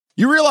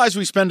You realize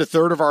we spend a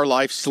third of our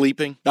life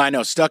sleeping? I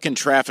know, stuck in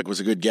traffic was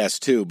a good guess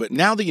too, but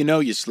now that you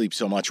know you sleep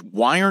so much,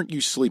 why aren't you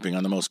sleeping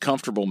on the most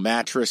comfortable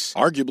mattress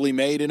arguably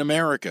made in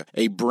America?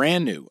 A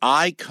brand new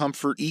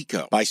iComfort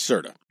Eco by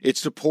Serta.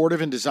 It's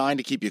supportive and designed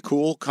to keep you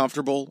cool,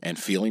 comfortable, and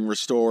feeling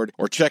restored.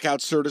 Or check out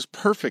Serta's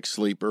Perfect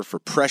Sleeper for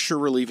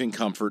pressure-relieving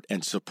comfort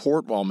and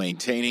support while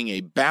maintaining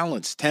a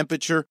balanced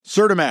temperature.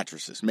 Serta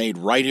mattresses made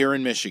right here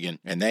in Michigan,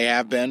 and they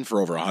have been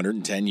for over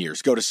 110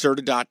 years. Go to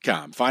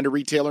Serta.com. Find a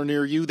retailer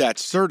near you.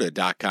 That's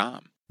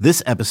Serta.com.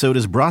 This episode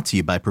is brought to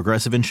you by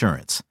Progressive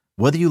Insurance.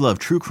 Whether you love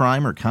true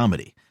crime or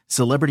comedy,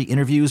 celebrity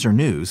interviews or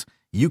news,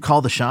 you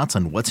call the shots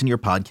on what's in your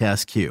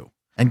podcast queue.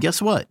 And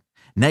guess what?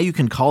 Now you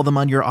can call them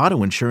on your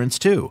auto insurance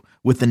too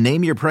with the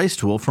Name Your Price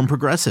tool from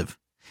Progressive.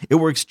 It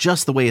works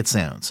just the way it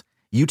sounds.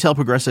 You tell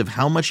Progressive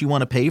how much you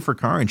want to pay for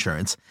car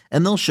insurance,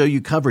 and they'll show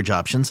you coverage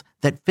options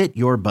that fit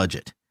your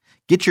budget.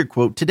 Get your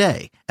quote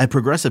today at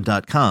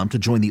Progressive.com to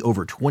join the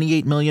over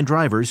 28 million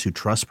drivers who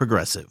trust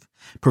Progressive.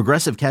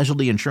 Progressive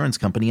Casualty Insurance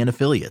Company and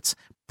Affiliates.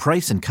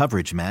 Price and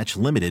coverage match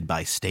limited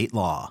by state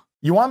law.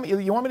 You want me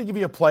to give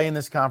you a play in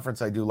this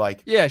conference I do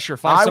like? Yeah, sure.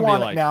 Find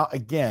somebody like. Now,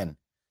 again,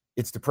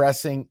 it's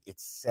depressing.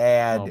 It's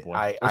sad. Oh,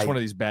 boy. Which one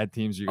of these bad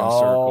teams are you going to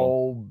circle?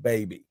 Oh,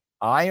 baby.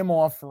 I am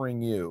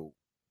offering you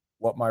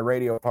what my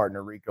radio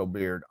partner, Rico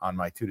Beard, on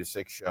my 2 to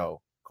 6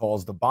 show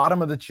calls the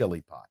bottom of the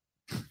chili pot.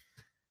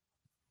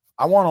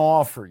 I want to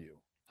offer you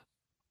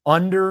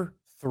under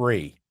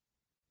 3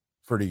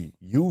 for the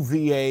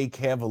UVA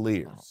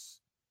Cavaliers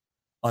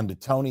under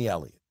Tony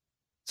Elliott.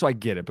 So I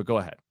get it, but go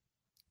ahead.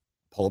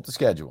 Pull up the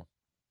schedule.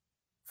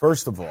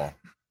 First of all,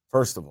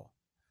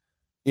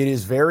 it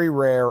is very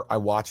rare I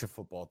watch a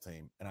football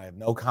team and I have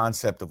no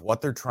concept of what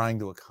they're trying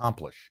to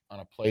accomplish on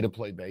a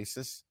play-to-play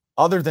basis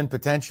other than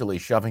potentially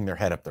shoving their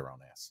head up their own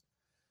ass.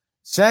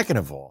 Second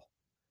of all,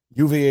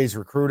 UVA's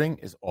recruiting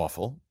is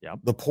awful. Yep.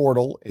 The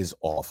portal is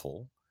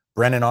awful.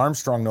 Brennan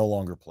Armstrong no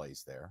longer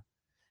plays there.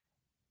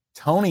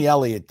 Tony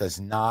Elliott does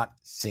not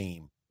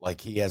seem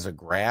like he has a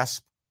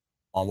grasp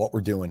on what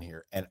we're doing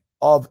here. And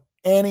of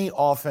any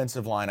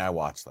offensive line I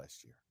watched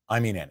last year, I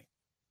mean any.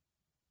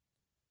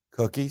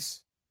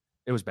 Cookies.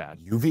 It was bad.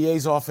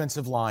 UVA's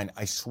offensive line,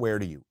 I swear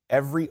to you,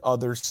 every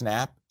other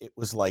snap, it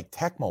was like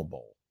Tecmo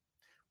Bowl.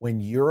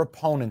 When your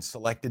opponent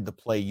selected the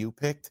play you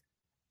picked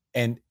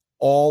and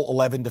all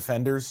 11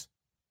 defenders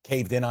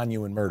caved in on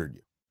you and murdered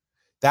you.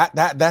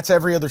 That's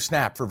every other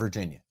snap for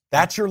Virginia.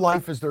 That's your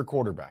life as their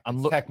quarterback.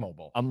 Tecmo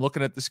Bowl. I'm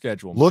looking at the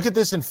schedule. Look at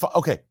this and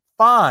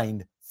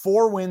find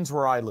 4 wins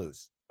where I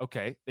lose.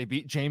 Okay, they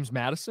beat James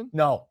Madison?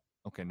 No.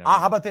 Okay, no.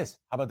 How about this?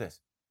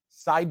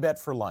 Side bet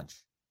for lunch.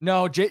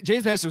 No,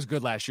 James Madison was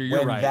good last year.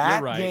 You're right. When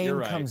that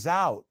game comes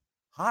out,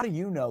 how do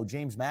you know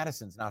James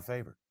Madison's not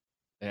favored?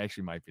 They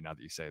actually might be now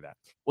that you say that.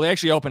 Well, they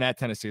actually open at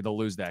Tennessee. They'll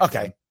lose that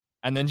game.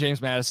 And then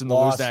James Madison,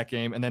 they'll lose that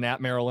game. And then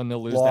at Maryland,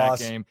 they'll lose that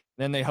game.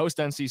 Then they host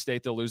NC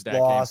State, they'll lose that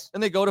game.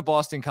 Then they go to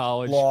Boston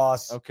College.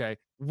 Okay.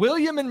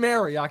 William and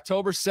Mary,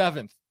 October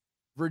 7th.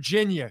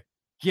 Virginia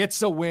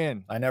gets a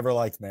win. I never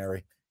liked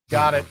Mary.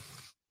 Got it.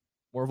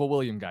 More of a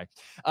William guy.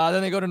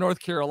 Then they go to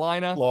North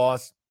Carolina.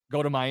 Loss.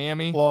 Go to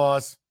Miami.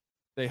 Loss.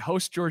 They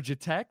host Georgia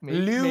Tech.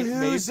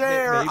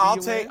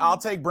 I'll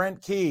take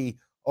Brent Key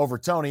over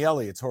Tony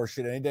Elliott's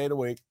horseshit any day of the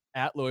week.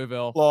 At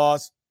Louisville.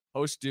 Loss.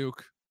 Host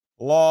Duke.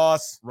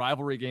 Loss.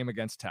 Rivalry game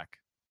against Tech.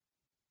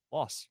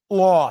 Loss.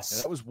 Yeah,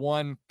 that was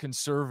one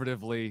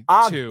conservatively.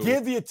 I'll 2.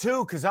 give you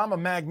 2 because I'm a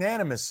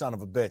magnanimous son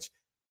of a bitch.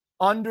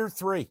 Under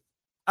 3.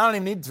 I don't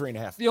even need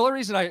 3.5. The only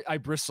reason I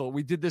bristle,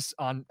 we did this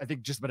on, I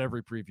think, just about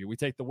every preview. We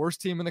take the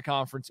worst team in the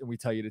conference and we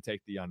tell you to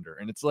take the under.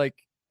 And it's like,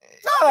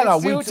 no.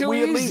 We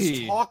at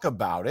least talk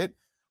about it.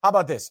 How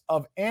about this?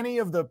 Of any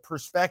of the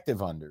prospective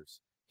unders,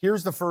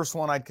 here's the first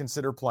one I'd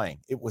consider playing.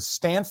 It was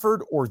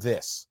Stanford or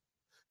this.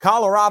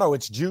 Colorado,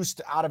 it's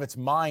juiced out of its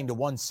mind to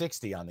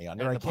 160 on the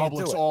under. And the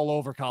public's all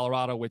over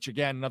Colorado, which,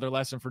 again, another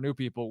lesson for new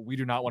people. We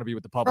do not want to be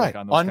with the public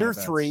on those under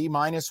 3,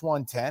 minus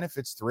 110. If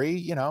it's 3,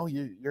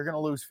 you're going to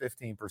lose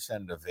 15%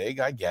 of the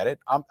VIG. I get it.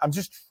 I'm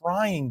just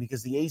trying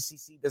because the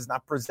ACC does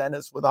not present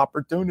us with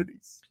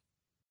opportunities.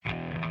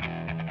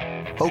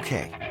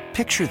 Okay,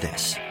 picture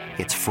this.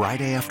 It's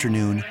Friday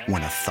afternoon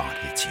when a thought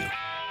hits you.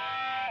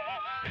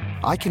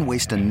 I can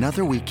waste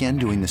another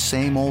weekend doing the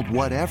same old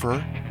whatever,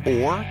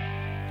 or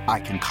I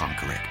can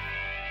conquer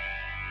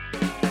it.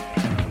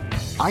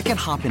 I can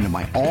hop into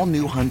my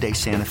all-new Hyundai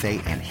Santa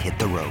Fe and hit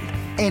the road.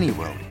 Any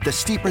road. The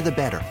steeper, the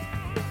better.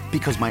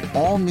 Because my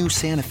all-new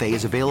Santa Fe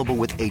is available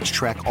with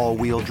H-Track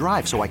all-wheel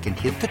drive, so I can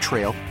hit the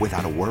trail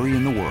without a worry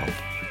in the world.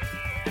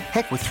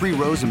 Heck, with 3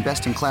 rows and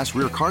best-in-class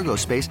rear cargo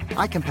space,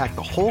 I can pack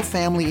the whole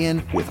family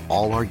in with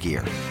all our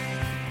gear.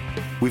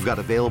 We've got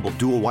available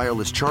dual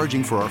wireless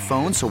charging for our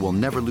phones, so we'll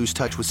never lose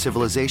touch with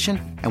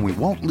civilization, and we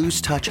won't lose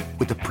touch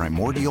with the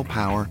primordial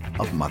power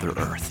of Mother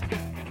Earth.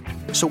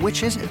 So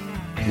which is it?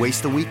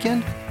 Waste the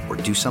weekend or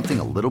do something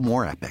a little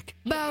more epic?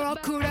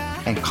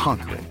 And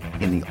conquer it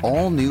in the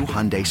all-new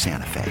Hyundai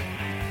Santa Fe.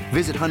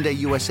 Visit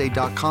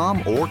HyundaiUSA.com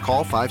or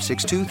call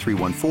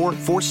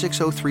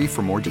 562-314-4603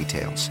 for more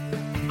details.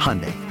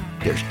 Hyundai,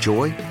 There's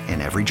joy in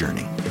every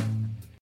journey.